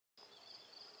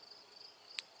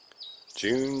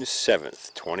June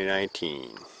 7th, 2019.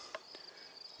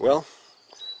 Well,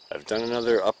 I've done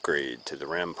another upgrade to the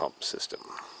ram pump system.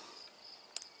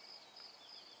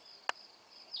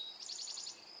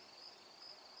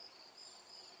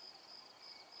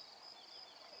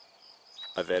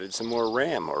 I've added some more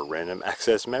RAM, or random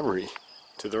access memory,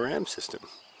 to the RAM system.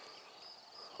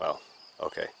 Well,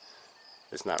 okay,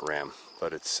 it's not RAM,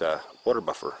 but it's water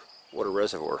buffer, water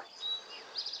reservoir.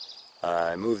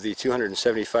 I moved the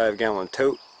 275 gallon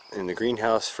tote in the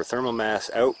greenhouse for thermal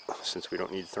mass out, since we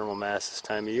don't need thermal mass this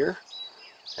time of year.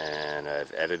 And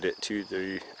I've added it to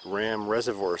the RAM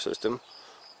reservoir system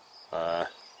at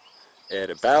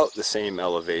about the same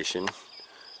elevation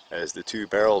as the two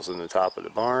barrels in the top of the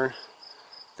barn.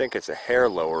 I think it's a hair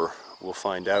lower. We'll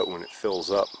find out when it fills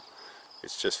up.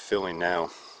 It's just filling now,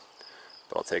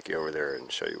 but I'll take you over there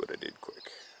and show you what I did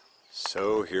quick.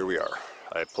 So here we are.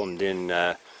 I plumbed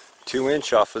in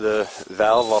 2-inch off of the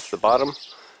valve off the bottom,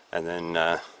 and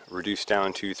then reduced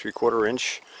down to 3/4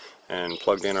 inch and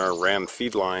plugged in our ram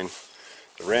feed line.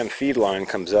 The ram feed line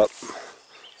comes up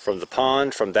from the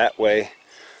pond from that way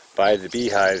by the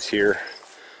beehives here,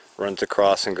 runs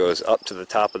across and goes up to the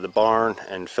top of the barn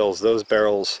and fills those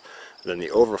barrels. Then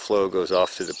the overflow goes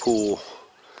off to the pool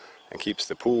and keeps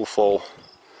the pool full.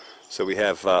 So we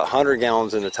have 100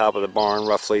 gallons in the top of the barn,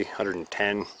 roughly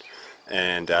 110,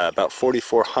 and about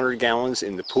 4,400 gallons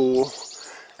in the pool.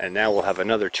 And now we'll have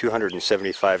another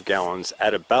 275 gallons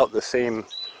at about the same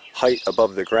height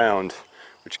above the ground,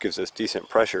 which gives us decent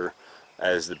pressure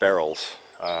as the barrels.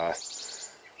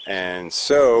 And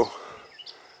so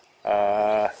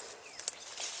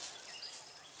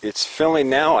it's filling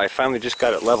now. I finally just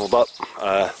got it leveled up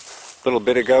a little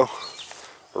bit ago,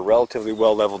 or relatively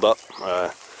well leveled up.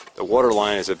 The water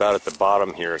line is about at the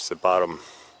bottom here. It's the bottom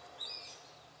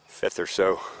fifth or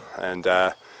so, and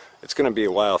it's going to be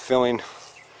a while filling.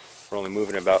 We're only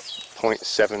moving about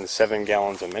 0.77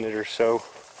 gallons a minute or so.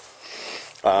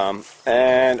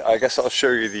 And I guess I'll show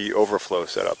you the overflow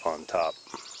setup on top.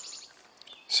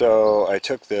 So I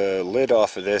took the lid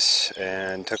off of this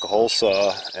and took a hole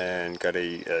saw and got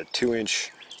a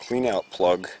 2-inch clean out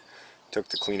plug. Took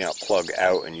the clean out plug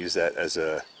out and used that as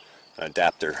an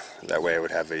adapter. That way I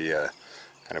would have a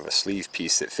kind of a sleeve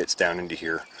piece that fits down into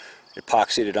here.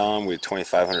 Epoxied it on with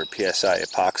 2500 psi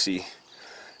epoxy.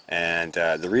 And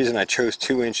the reason I chose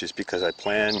 2-inch is because I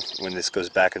plan, when this goes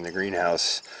back in the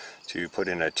greenhouse, to put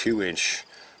in a 2-inch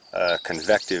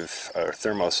convective or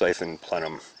thermosiphon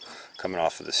plenum coming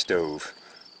off of the stove.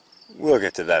 We'll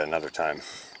get to that another time.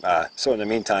 So in the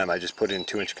meantime, I just put in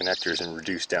 2-inch connectors and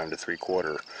reduced down to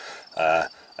 3/4.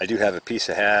 I do have a piece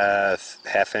of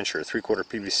half inch or 3/4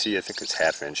 PVC. I think it's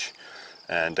 1/2 inch.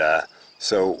 And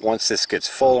so once this gets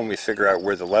full and we figure out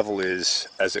where the level is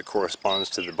as it corresponds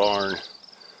to the barn,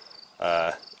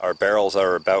 our barrels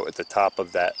are about at the top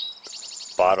of that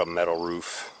bottom metal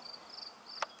roof,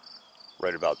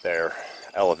 right about there,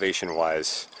 elevation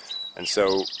wise. And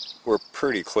so we're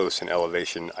pretty close in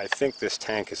elevation. I think this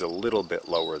tank is a little bit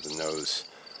lower than those,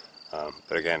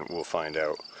 but again, we'll find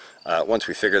out. Once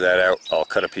we figure that out, I'll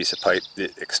cut a piece of pipe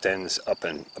that extends up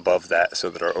and above that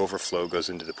so that our overflow goes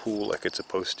into the pool like it's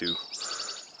supposed to.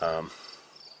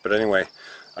 But anyway,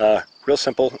 real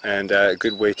simple and a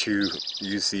good way to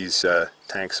use these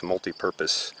tanks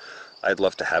multi-purpose. I'd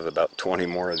love to have about 20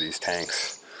 more of these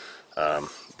tanks,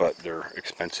 but they're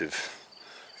expensive,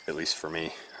 at least for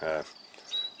me. I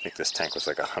think this tank was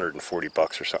like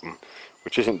 $140 or something,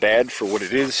 which isn't bad for what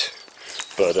it is,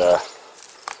 but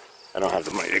I don't have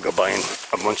the money to go buying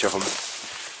a bunch of them.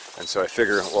 And so I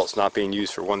figure, well, it's not being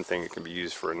used for one thing, it can be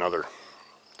used for another.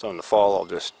 So in the fall, I'll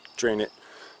just drain it,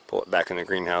 pull it back in the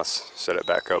greenhouse, set it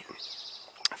back up.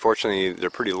 Fortunately, they're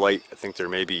pretty light. I think they're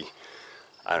maybe,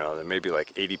 I don't know, they're maybe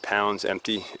like 80 pounds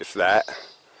empty, if that.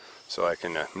 So I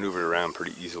can maneuver it around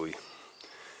pretty easily.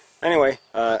 Anyway,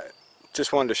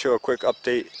 just wanted to show a quick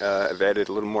update. I've added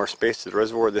a little more space to the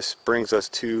reservoir. This brings us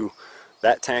to,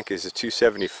 that tank is a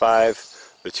 275.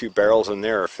 The two barrels in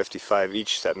there are 55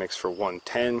 each. That makes for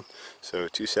 110. So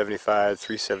 275,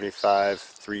 375,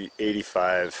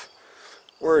 385.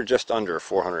 We're just under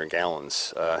 400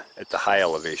 gallons at the high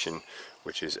elevation,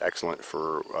 which is excellent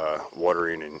for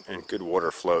watering and good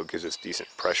water flow. Gives us decent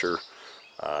pressure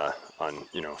on,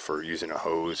 for using a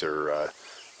hose or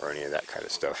any of that kind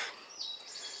of stuff.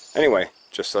 Anyway,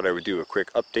 just thought I would do a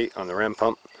quick update on the ram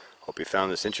pump. Hope you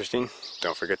found this interesting.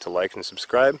 Don't forget to like and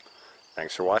subscribe.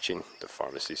 Thanks for watching the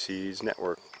Pharmacy Seeds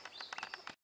Network.